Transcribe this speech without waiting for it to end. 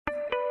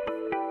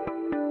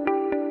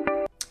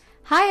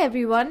Hi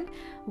everyone,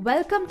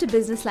 welcome to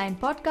Business Line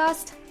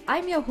Podcast.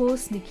 I'm your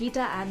host Nikita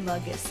Ann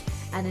Varghese,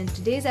 and in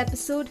today's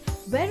episode,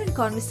 we're in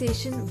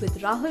conversation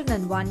with Rahul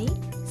Nandwani,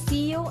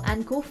 CEO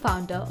and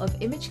co-founder of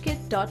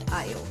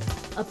ImageKit.io,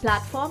 a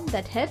platform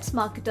that helps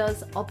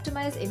marketers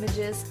optimize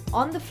images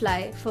on the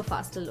fly for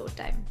faster load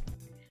time.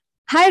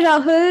 Hi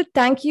Rahul,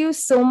 thank you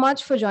so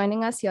much for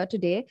joining us here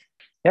today.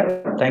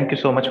 Yeah, thank you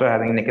so much for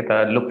having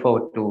Nikita. Look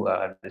forward to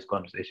this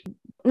conversation.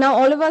 Now,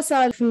 all of us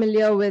are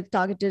familiar with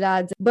targeted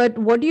ads, but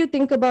what do you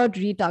think about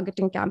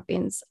retargeting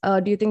campaigns?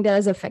 Do you think they're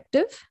as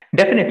effective?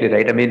 Definitely,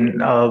 right. I mean,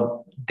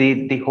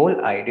 the whole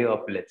idea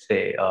of, let's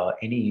say,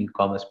 any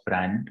e-commerce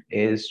brand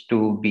is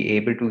to be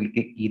able to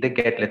either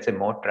get, let's say,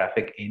 more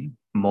traffic in,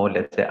 more,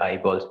 let's say,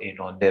 eyeballs in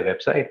on their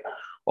website,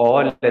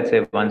 or let's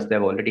say once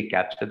they've already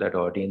captured that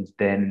audience,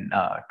 then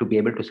to be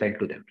able to sell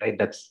to them, right?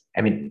 That's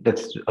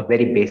a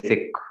very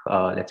basic,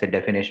 let's say,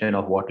 definition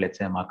of what, let's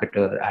say, a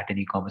marketer at an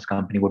e-commerce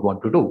company would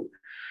want to do.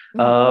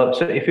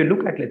 So if you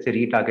look at, let's say,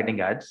 retargeting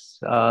ads,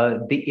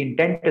 the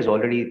intent is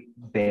already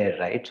there,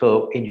 right?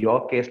 So in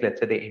your case,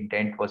 let's say the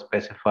intent was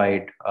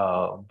specified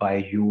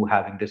by you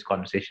having this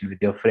conversation with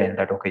your friend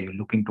that, okay, you're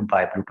looking to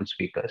buy Bluetooth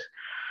speakers.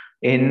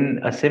 In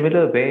a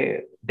similar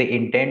way, the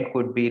intent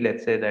could be,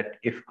 let's say that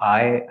if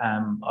I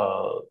am,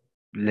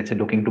 let's say,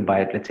 looking to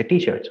buy, let's say,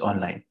 t-shirts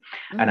online,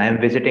 and I'm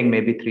visiting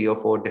maybe 3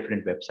 or 4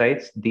 different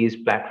websites, these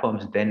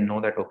platforms then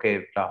know that,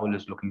 okay, Rahul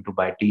is looking to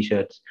buy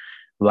t-shirts.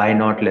 Why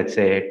not, let's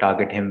say,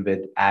 target him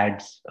with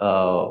ads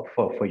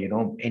for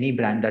any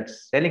brand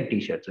that's selling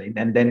t-shirts, right?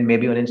 And then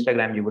maybe on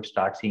Instagram you would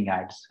start seeing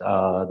ads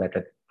that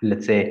are,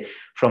 let's say,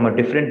 from a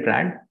different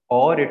brand.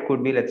 Or it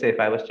could be, let's say, if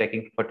I was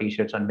checking for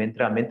t-shirts on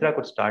Mintra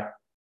could start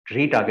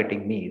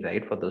retargeting me,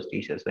 right, for those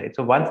t-shirts, right?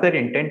 So once that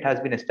intent has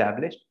been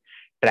established,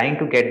 trying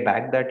to get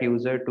back that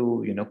user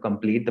to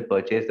complete the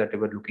purchase that they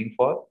were looking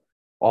for,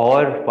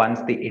 or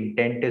once the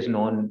intent is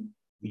known,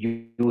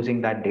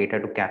 using that data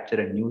to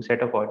capture a new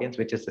set of audience,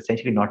 which is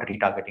essentially not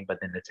retargeting, but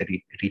then, let's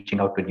say, reaching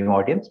out to new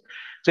audience.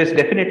 So it's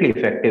definitely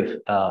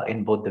effective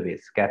in both the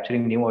ways,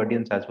 capturing new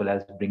audience as well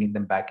as bringing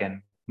them back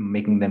and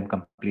making them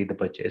complete the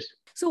purchase.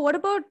 So, what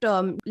about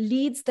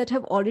leads that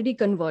have already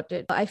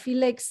converted? I feel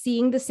like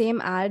seeing the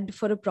same ad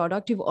for a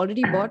product you've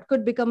already bought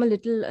could become a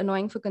little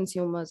annoying for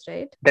consumers,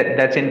 right?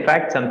 That's in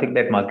fact something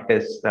that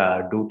marketers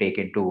do take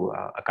into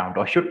account,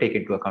 or should take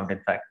into account.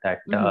 In fact, that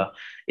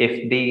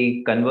if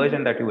the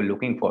conversion that you were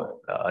looking for,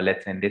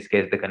 let's say in this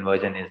case, the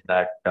conversion is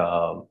that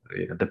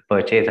the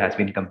purchase has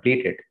been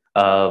completed,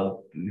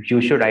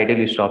 you should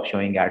ideally stop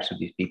showing ads to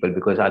these people,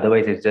 because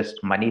otherwise it's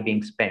just money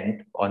being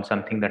spent on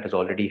something that has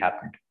already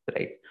happened,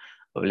 right?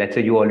 Let's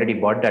say you already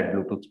bought that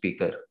Bluetooth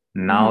speaker.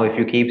 Now, if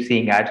you keep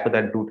seeing ads for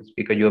that Bluetooth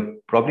speaker, you're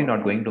probably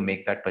not going to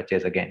make that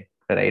purchase again,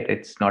 right?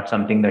 It's not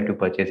something that you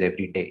purchase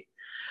every day.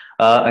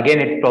 Again,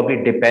 it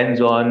probably depends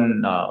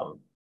on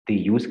the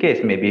use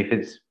case. Maybe if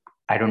it's,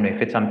 I don't know,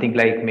 if it's something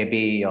like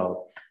maybe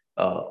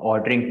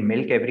ordering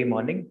milk every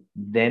morning,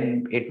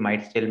 then it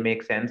might still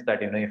make sense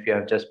that, if you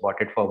have just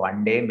bought it for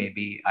one day,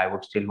 maybe I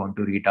would still want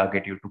to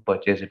retarget you to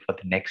purchase it for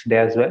the next day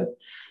as well.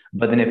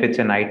 But then if it's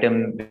an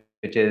item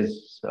which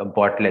is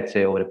bought, let's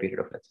say, over a period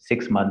of, let's say,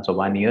 6 months or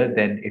one year,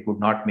 then it would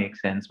not make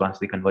sense, once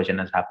the conversion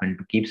has happened,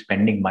 to keep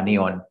spending money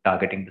on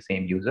targeting the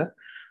same user.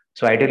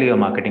 So ideally, your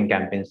marketing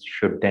campaigns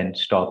should then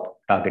stop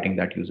targeting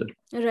that user.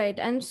 Right.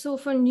 And so,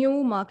 for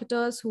new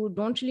marketers who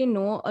don't really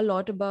know a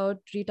lot about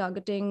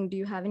retargeting, do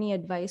you have any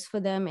advice for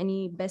them,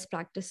 any best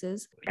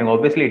practices? And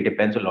obviously, it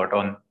depends a lot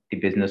on the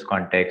business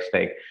context,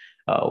 like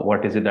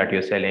what is it that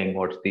you're selling,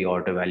 what's the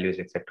order values,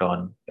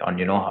 etc.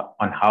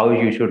 On how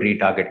you should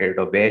retarget it,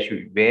 or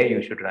where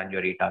you should run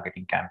your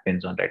retargeting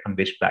campaigns on, right, on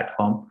which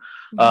platform.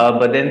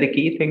 But then the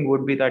key thing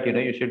would be that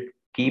you should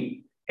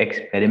keep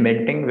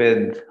experimenting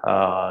with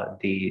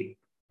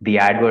the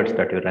adverts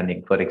that you're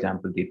running, for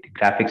example, the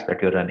graphics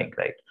that you're running,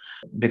 right?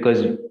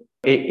 Because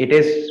it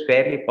is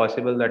fairly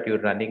possible that you're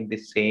running the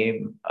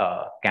same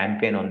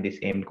campaign on the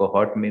same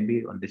cohort,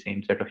 maybe on the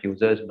same set of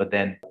users, but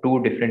then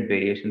two different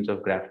variations of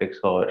graphics,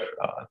 or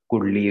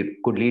could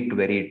lead to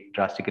very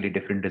drastically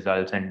different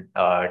results, and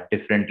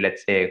different,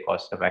 let's say,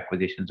 cost of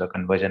acquisitions or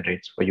conversion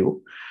rates for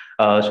you.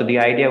 So the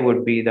idea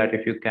would be that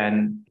if you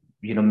can,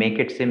 make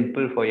it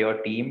simple for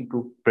your team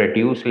to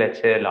produce, let's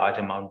say, a large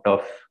amount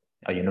of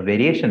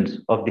variations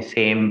of the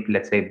same,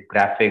 let's say,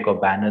 graphic or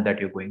banner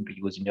that you're going to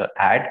use in your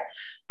ad,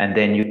 and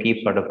then you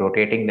keep sort of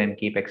rotating them,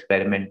 keep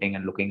experimenting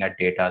and looking at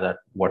data, that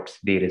what's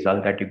the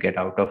result that you get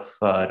out of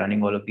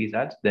running all of these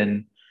ads,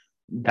 then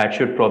that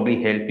should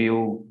probably help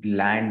you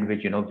land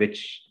with,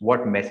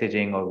 what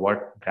messaging or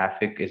what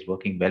graphic is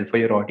working well for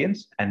your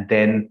audience, and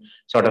then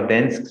sort of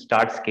then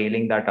start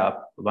scaling that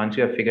up. Once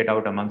you have figured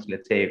out amongst,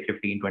 let's say,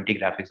 15, 20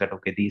 graphics, that,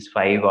 okay, these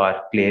 5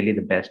 are clearly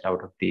the best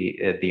out of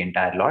the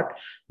entire lot,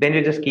 then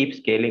you just keep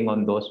scaling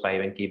on those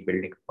 5 and keep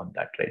building upon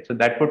that, right? So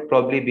that would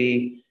probably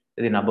be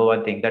the number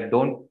one thing, that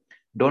don't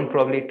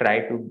probably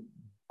try to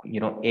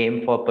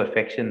aim for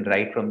perfection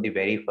right from the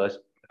very first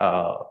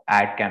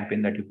ad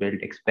campaign that you build.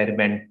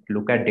 Experiment,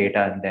 look at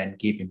data, and then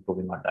keep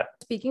improving on that.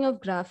 Speaking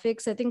of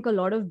graphics, I think a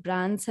lot of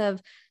brands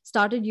have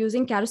started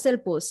using carousel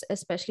posts,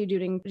 especially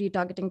during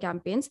retargeting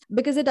campaigns,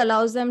 because it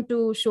allows them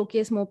to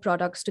showcase more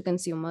products to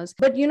consumers.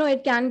 But,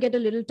 it can get a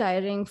little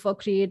tiring for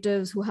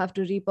creatives who have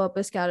to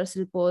repurpose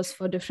carousel posts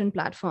for different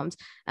platforms.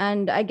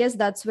 And I guess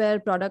that's where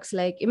products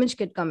like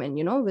ImageKit come in,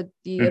 with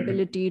the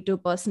ability to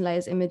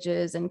personalize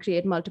images and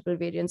create multiple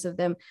variants of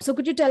them. So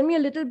could you tell me a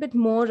little bit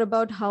more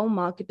about how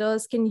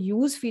marketers can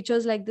use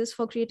features like this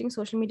for creating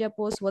social media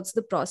posts? What's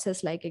the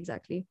process like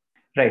exactly?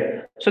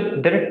 Right. So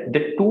there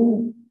are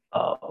two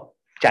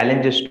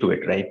challenges to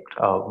it, right?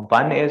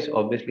 One is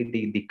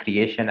obviously the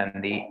creation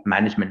and the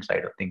management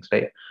side of things,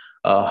 right?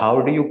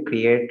 How do you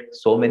create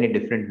so many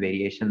different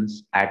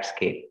variations at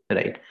scale,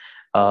 right?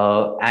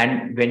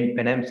 And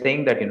when I'm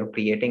saying that,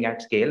 creating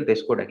at scale,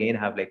 this could again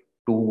have like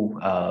two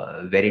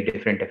very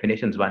different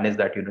definitions. One is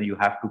that, you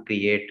have to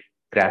create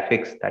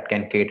graphics that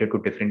can cater to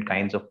different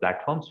kinds of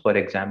platforms. For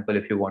example,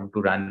 if you want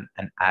to run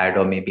an ad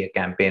or maybe a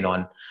campaign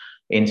on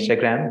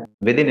Instagram.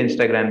 Within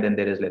Instagram, then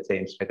there is, let's say,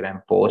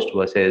 Instagram post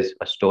versus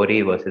a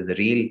story versus a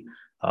reel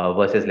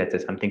versus, let's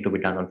say, something to be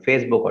done on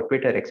Facebook or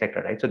Twitter,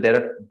 etc. Right. So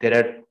there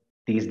are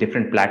these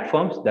different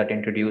platforms that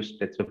introduce,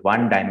 let's say,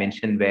 one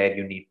dimension where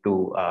you need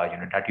to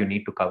that you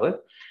need to cover,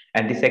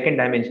 and the second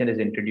dimension is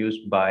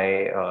introduced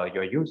by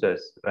your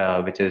users,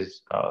 which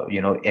is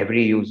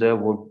every user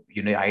would,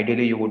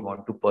 ideally you would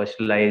want to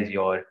personalize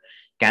your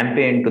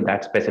campaign to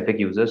that specific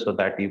user so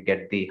that you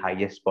get the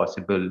highest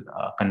possible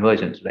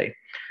conversions, right?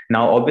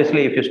 Now,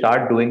 obviously, if you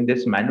start doing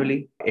this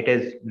manually, it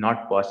is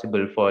not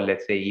possible for,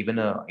 let's say, even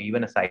a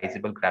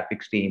sizable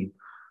graphics team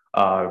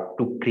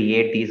to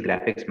create these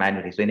graphics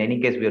manually. So in any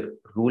case, we're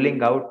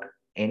ruling out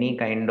any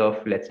kind of,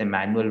 let's say,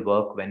 manual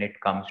work when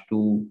it comes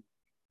to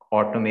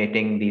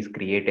automating these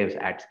creatives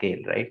at scale,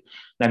 right?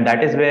 And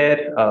that is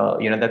where,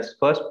 that's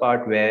first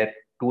part where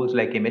tools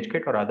like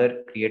ImageKit or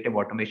other creative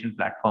automation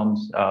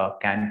platforms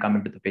can come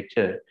into the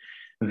picture,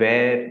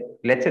 where,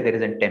 let's say, there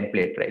is a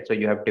template, right? So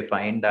you have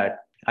defined that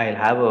I'll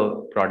have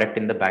a product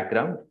in the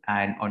background,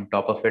 and on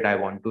top of it, I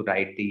want to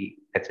write the,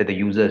 let's say, the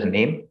user's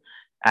name,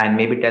 and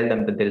maybe tell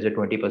them that there is a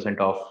 20%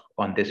 off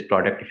on this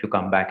product if you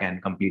come back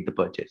and complete the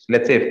purchase.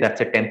 Let's say if that's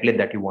a template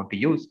that you want to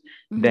use,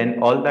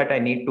 then all that I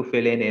need to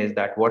fill in is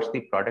that what's the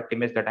product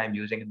image that I'm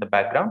using in the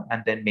background,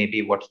 and then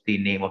maybe what's the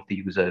name of the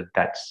user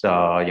that's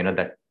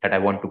that I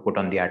want to put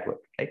on the advert,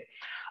 right?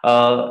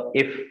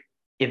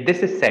 If this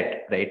is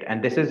set, right,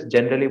 and this is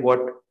generally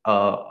what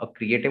a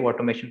creative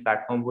automation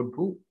platform would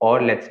do,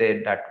 or let's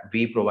say that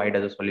we provide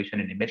as a solution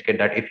in ImageKit,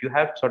 that if you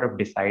have sort of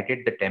decided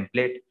the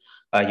template,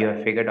 you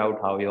have figured out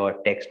how your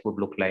text would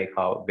look like,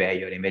 how, where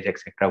your image,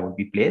 etc., would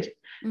be placed,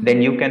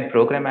 then you can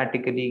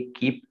programmatically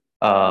keep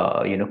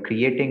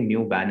creating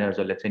new banners,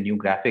 or let's say new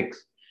graphics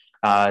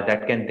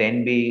that can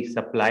then be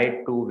supplied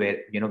to where,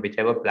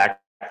 whichever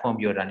platform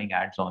you're running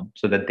ads on,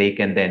 so that they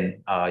can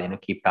then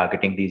keep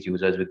targeting these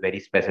users with very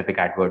specific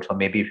adverts. Or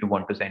maybe if you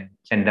want to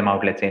send them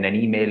out, let's say, in an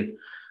email,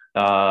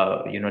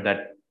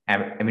 that,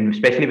 I mean,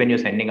 especially when you're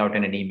sending out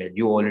in an email,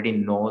 you already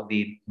know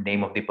the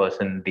name of the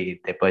person,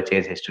 their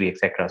purchase history,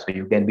 etc. So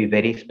you can be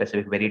very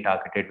specific, very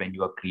targeted when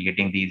you are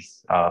creating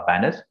these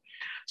banners.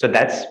 So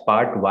that's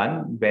part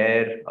one,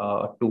 where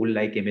a tool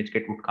like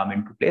ImageKit would come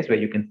into place, where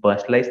you can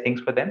personalize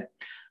things for them.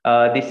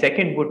 The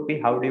second would be,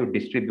 how do you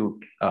distribute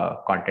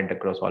content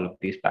across all of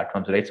these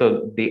platforms, right?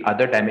 So the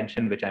other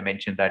dimension, which I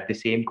mentioned, that the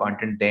same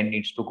content then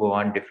needs to go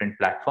on different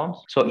platforms.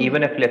 So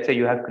even if, let's say,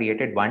 you have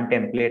created one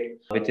template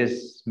which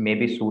is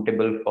maybe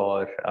suitable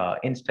for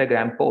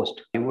Instagram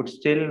post, you would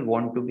still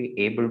want to be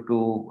able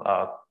to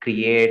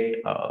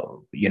create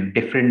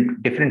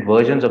different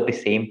versions of the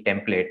same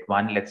template.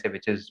 One, let's say,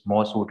 which is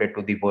more suited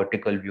to the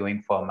vertical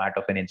viewing format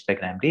of an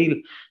Instagram reel,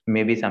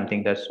 maybe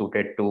something that's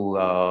suited to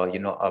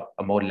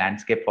a more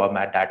landscape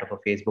format, that of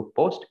a Facebook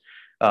post.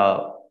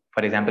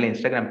 For example,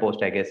 Instagram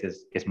post, I guess,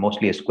 is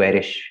mostly a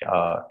squarish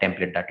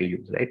template that you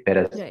use, right?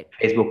 Whereas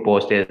Facebook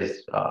post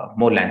is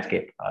more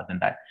landscape than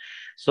that.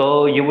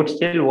 So you would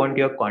still want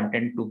your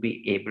content to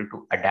be able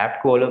to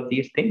adapt to all of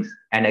these things.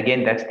 And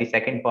again, that's the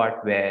second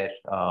part where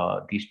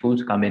these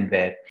tools come in,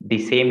 where the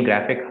same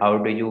graphic, how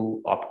do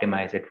you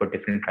optimize it for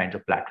different kinds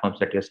of platforms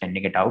that you're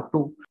sending it out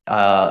to?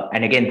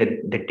 And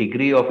again, the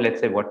degree of, let's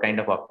say, what kind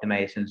of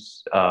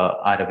optimizations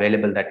are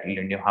available, that,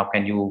 how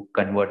can you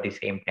convert the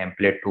same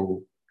template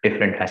to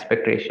different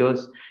aspect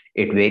ratios?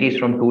 It varies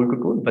from tool to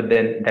tool, but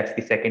then that's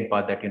the second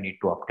part that you need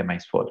to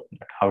optimize for.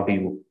 How do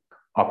you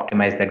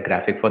optimize that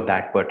graphic for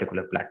that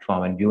particular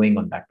platform and viewing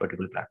on that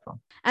particular platform?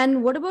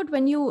 And what about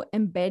when you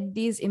embed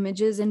these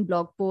images in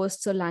blog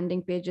posts or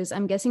landing pages?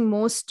 I'm guessing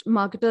most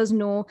marketers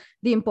know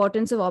the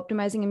importance of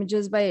optimizing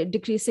images by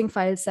decreasing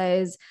file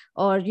size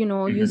or,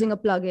 using a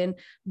plugin.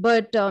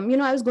 But,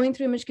 I was going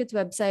through ImageKit's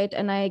website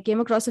and I came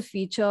across a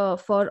feature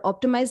for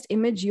optimized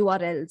image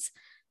URLs.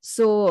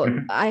 So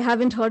I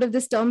haven't heard of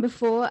this term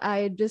before.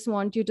 I just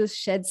want you to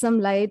shed some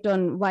light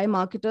on why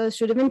marketers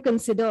should even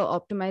consider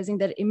optimizing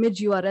their image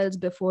URLs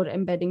before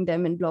embedding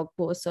them in blog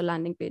posts or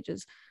landing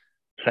pages.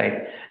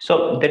 Right.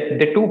 So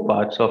the two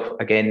parts of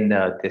again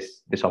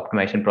this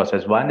optimization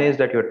process. One is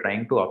that you're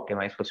trying to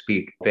optimize for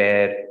speed,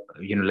 where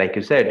like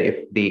you said,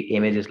 if the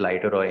image is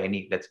lighter or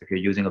any, let's say if you're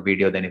using a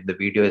video, then if the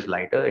video is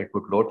lighter, it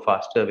would load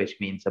faster, which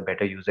means a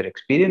better user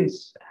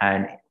experience.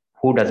 And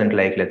who doesn't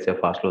like, let's say, a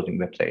fast loading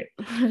website?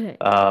 Right.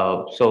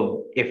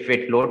 So if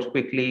it loads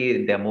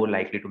quickly, they're more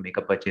likely to make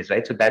a purchase,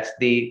 right? So that's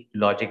the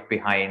logic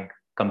behind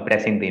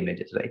compressing the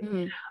images, right?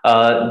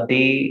 Mhm.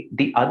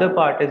 The other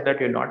part is that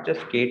you're not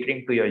just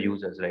catering to your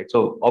users, right?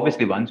 So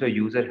obviously, once your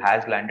user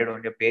has landed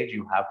on your page,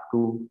 you have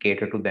to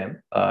cater to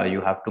them.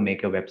 You have to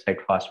make your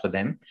website fast for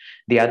them.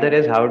 The other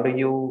is, how do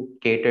you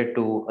cater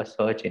to a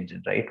search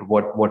engine, right?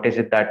 What is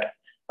it that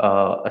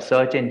a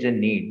search engine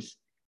needs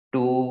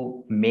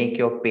to make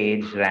your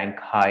page rank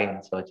high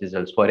in search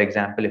results? For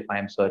example, if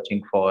I'm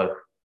searching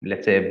for,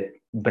 let's say,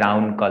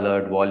 brown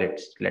colored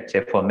wallets, let's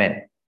say for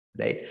men,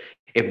 right?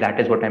 If that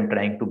is what I'm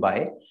trying to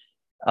buy,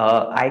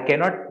 I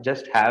cannot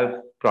just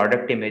have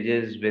product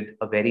images with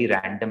a very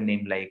random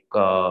name like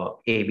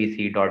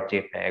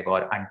abc.jpg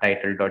or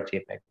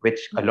untitled.jpg, which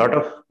a lot Mhm.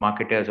 of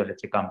marketers or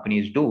let's say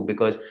companies do,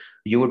 because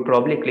you would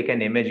probably click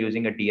an image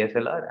using a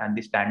DSLR, and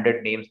the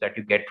standard names that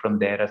you get from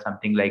there are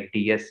something like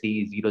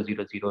DSC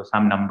 000,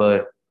 some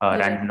number, Right.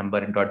 random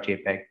number in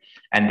 .jpg,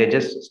 and they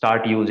just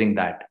start using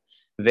that.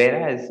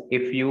 Whereas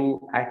if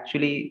you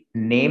actually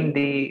name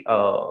the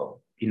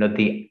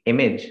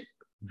image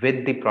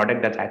with the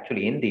product that's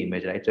actually in the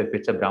image, right? So if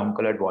it's a brown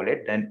colored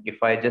wallet, then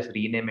if I just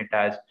rename it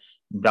as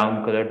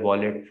brown colored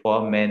wallet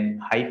for men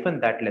hyphen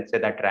that, let's say,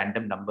 that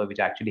random number, which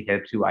actually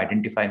helps you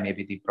identify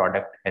maybe the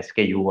product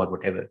SKU or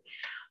whatever.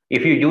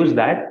 If you use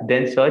that,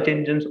 then search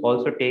engines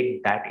also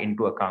take that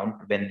into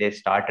account when they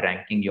start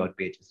ranking your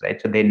pages,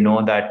 right? So they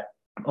know that,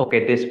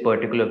 okay, this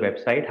particular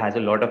website has a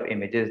lot of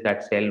images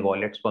that sell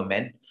wallets for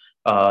men.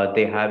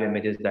 They have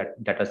images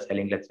that are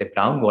selling, let's say,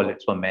 brown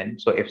wallets for men.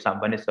 So if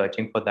someone is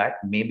searching for that,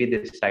 maybe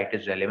this site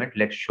is relevant.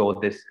 Let's show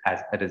this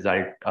as a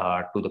result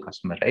to the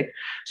customer, right?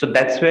 So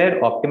that's where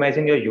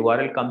optimizing your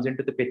URL comes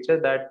into the picture.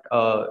 That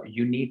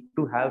you need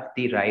to have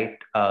the right,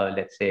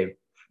 let's say,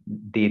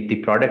 the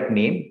product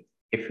name.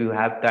 If you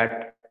have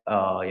that,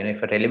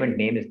 if a relevant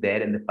name is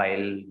there in the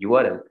file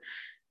URL,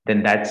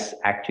 then that's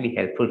actually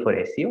helpful for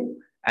SEO.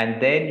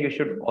 And then you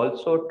should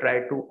also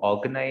try to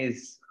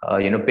organize,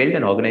 build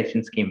an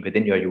organization scheme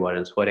within your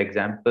URLs. For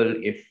example,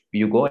 if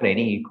you go on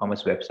any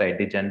e-commerce website,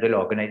 the general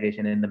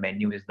organization in the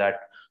menu is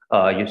that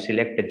you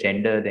select a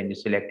gender, then you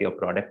select your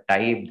product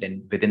type,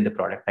 then within the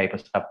product type, a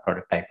sub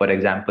product type. For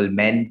example,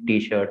 men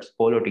t-shirts,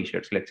 polo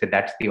t-shirts, let's say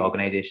that's the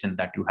organization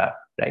that you have,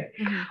 right?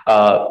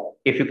 Mhm.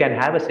 If you can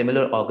have a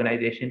similar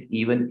organization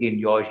even in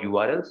your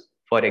URLs,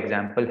 for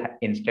example,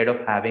 instead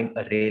of having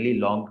a really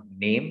long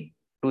name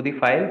to the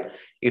file,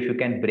 if you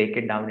can break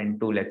it down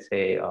into, let's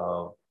say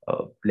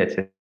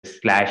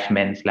slash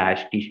men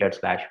slash t-shirt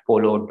slash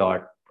polo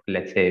dot,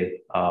 let's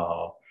say,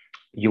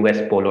 us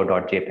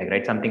polo.jpg,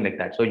 right? Something like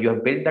that. So you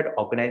have built that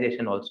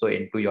organization also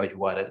into your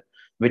URL,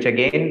 which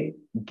again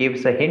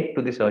gives a hint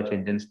to the search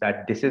engines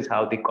that this is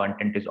how the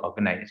content is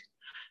organized,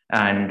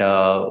 and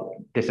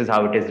this is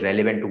how it is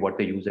relevant to what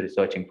the user is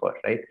searching for,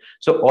 right?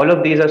 So all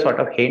of these are sort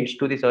of hints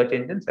to the search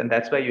engines, and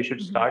that's why you should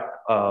Mhm. start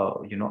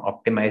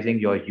optimizing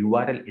your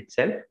URL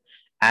itself,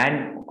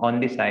 and on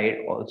the side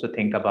also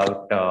think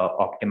about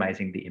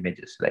optimizing the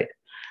images, right?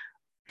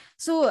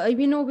 So,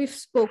 we've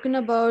spoken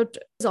about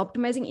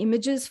optimizing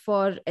images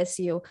for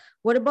SEO.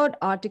 What about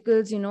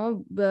articles?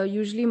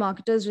 Usually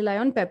marketers rely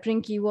on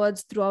peppering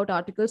keywords throughout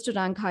articles to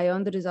rank higher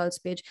on the results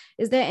page.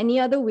 Is there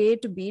any other way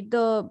to beat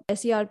the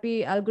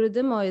SERP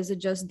algorithm, or is it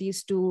just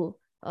these two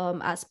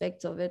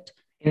aspects of it?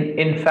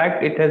 In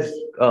fact, it has,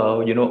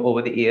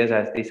 over the years,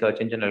 as the search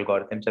engine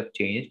algorithms have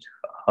changed,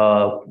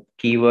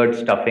 keyword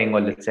stuffing,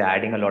 or let's say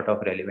adding a lot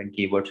of relevant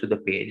keywords to the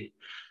page,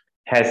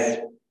 has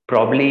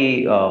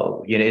probably,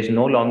 is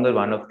no longer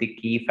one of the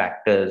key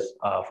factors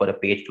for a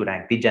page to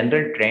rank. The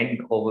general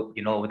trend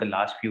over the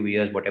last few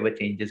years, whatever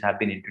changes have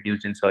been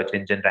introduced in search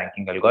engine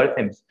ranking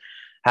algorithms,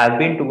 have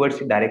been towards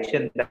the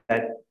direction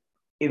that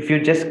if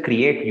you just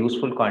create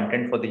useful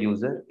content for the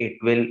user, it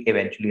will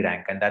eventually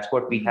rank. And that's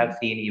what we have Mhm.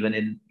 seen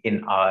even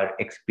in our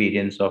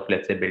experience of,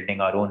 let's say,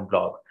 building our own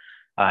blog.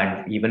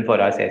 And even for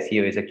us,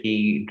 SEO is a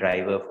key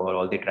driver for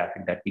all the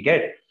traffic that we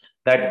get.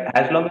 That Mhm.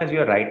 as long as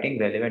you're writing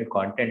relevant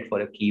content for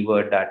a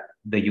keyword that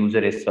the user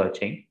is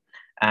searching,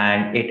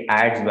 and it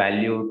adds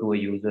value to a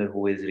user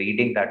who is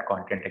reading that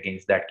content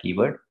against that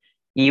keyword,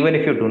 even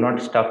if you do not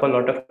stuff a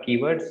lot of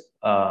keywords,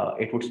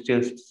 it would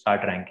still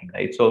start ranking,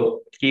 right?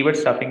 So keyword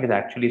stuffing is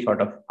actually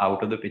sort of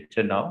out of the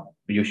picture now.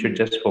 You should Mhm.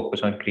 just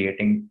focus on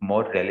creating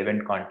more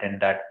relevant content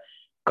that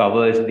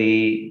covers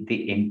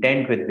the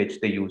intent with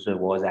which the user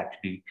was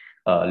actually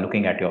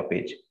looking at your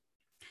page.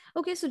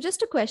 Okay, so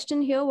just a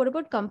question here. What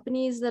about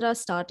companies that are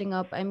starting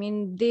up? I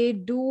mean, they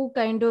do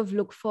kind of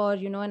look for,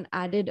 an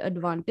added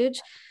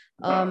advantage.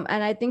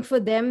 And I think for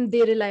them,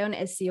 they rely on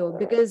SEO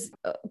because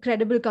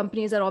credible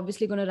companies are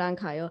obviously going to rank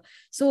higher.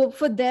 So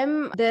for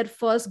them, their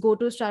first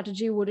go-to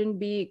strategy wouldn't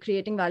be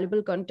creating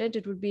valuable content.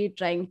 It would be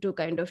trying to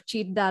kind of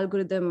cheat the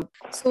algorithm.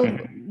 So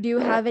do you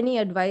have any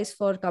advice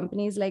for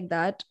companies like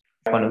that?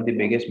 One of the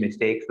biggest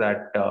mistakes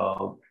that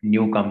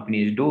new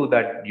companies do,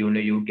 that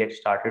you get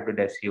started with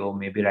SEO,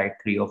 maybe write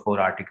 3 or 4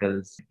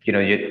 articles.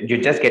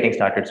 You're just getting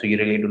started, so you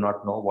really do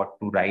not know what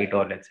to write,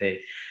 or let's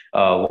say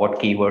what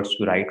keywords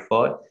to write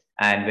for.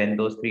 And when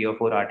those 3 or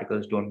 4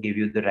 articles don't give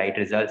you the right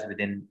results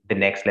within the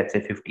next, let's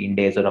say, 15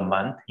 days or a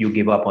month, you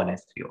give up on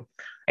SEO.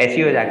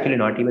 SEO is actually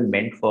not even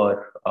meant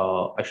for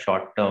a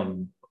short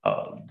term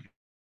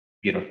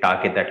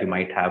target that you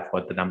might have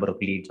for the number of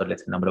leads, or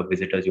let's say number of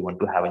visitors you want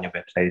to have on your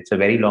website. It's a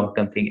very long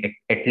term thing,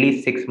 at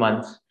least 6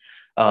 months,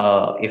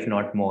 if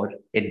not more.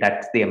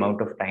 That's the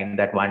amount of time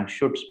that one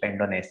should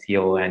spend on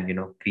SEO, and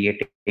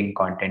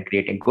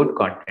creating good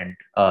content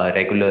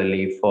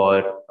regularly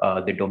for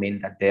the domain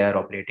that they are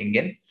operating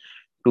in,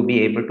 to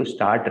be able to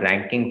start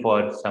ranking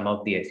for some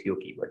of the SEO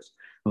keywords.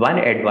 One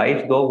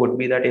advice though would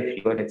be that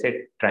if you're, let's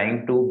say,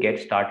 trying to get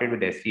started with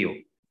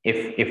SEO,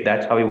 if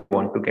that's how you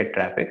want to get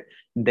traffic,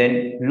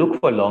 then look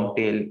for long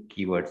tail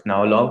keywords.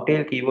 Now, long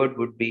tail keyword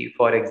would be,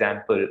 for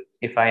example,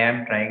 if I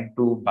am trying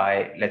to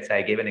buy, let's say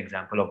I gave an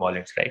example of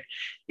wallets, right?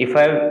 If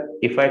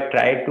I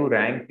try to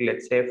rank,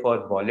 let's say,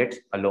 for wallets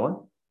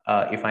alone,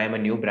 if I am a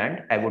new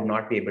brand, I would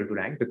not be able to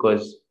rank,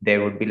 because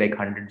there would be like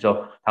hundreds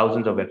of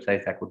thousands of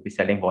websites that would be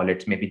selling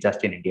wallets, maybe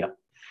just in India,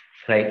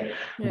 right?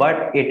 Yeah.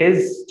 But it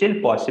is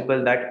still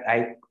possible that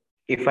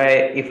if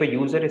a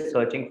user is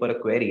searching for a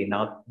query,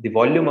 now the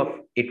volume of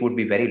it would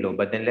be very low.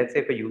 But then let's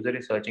say if a user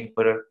is searching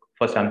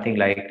for something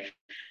like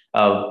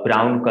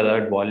brown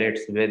colored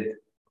wallets with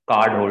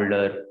card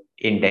holder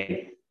in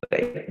Delhi,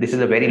 right? This is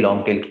a very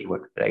long tail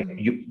keyword, right?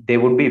 There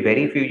would be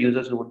very few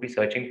users who would be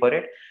searching for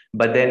it.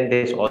 But then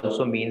this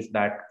also means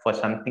that for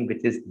something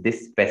which is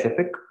this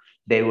specific,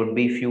 there would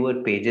be fewer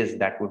pages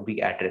that would be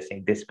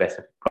addressing this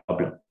specific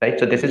problem, right?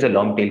 So this is a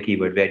long tail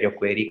keyword where your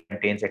query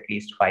contains at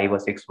least 5 or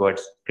 6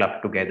 words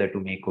clubbed together to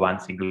make one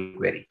single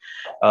query.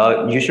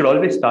 You should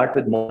always start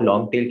with more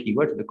long tail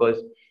keywords, because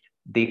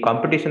the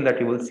competition that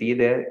you will see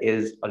there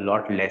is a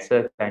lot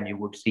lesser than you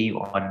would see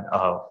on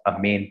a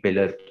main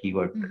pillar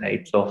keyword,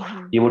 right? So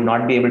you would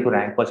not be able to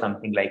rank for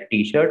something like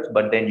t-shirts,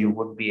 but then you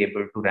would be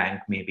able to rank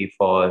maybe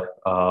for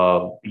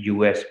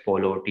US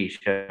polo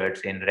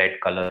t-shirts in red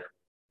color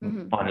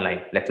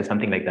online, let's say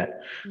something like that.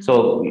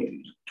 So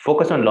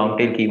focus on long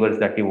tail keywords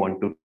that you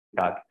want to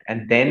target.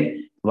 And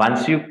then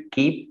once you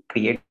keep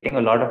creating a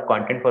lot of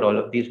content for all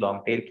of these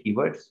long tail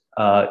keywords,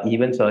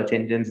 even search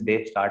engines,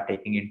 they start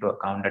taking into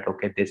account that,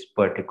 okay, this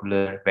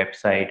particular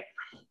website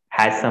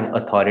has some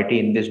authority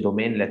in this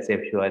domain. Let's say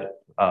if you are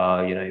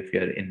if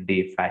you're in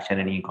the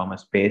fashion and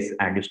e-commerce space,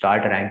 and you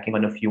start ranking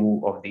on a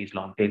few of these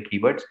long tail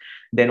keywords,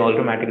 then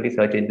automatically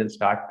search engines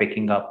start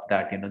picking up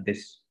that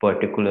this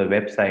particular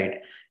website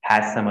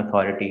has some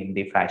authority in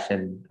the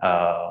fashion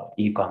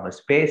e-commerce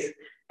space.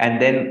 And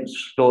then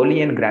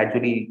slowly and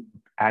gradually,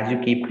 as you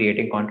keep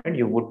creating content,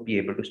 you would be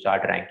able to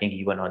start ranking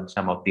even on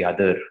some of the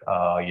other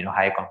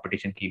high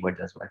competition keywords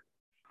as well.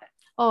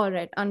 All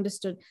right,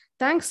 understood.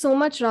 Thanks so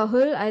much,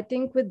 Rahul. I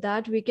think with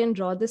that, we can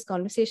draw this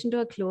conversation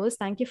to a close.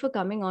 Thank you for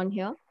coming on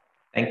here.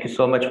 Thank you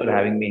so much for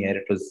having me here.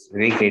 It was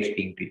very great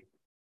speaking to you.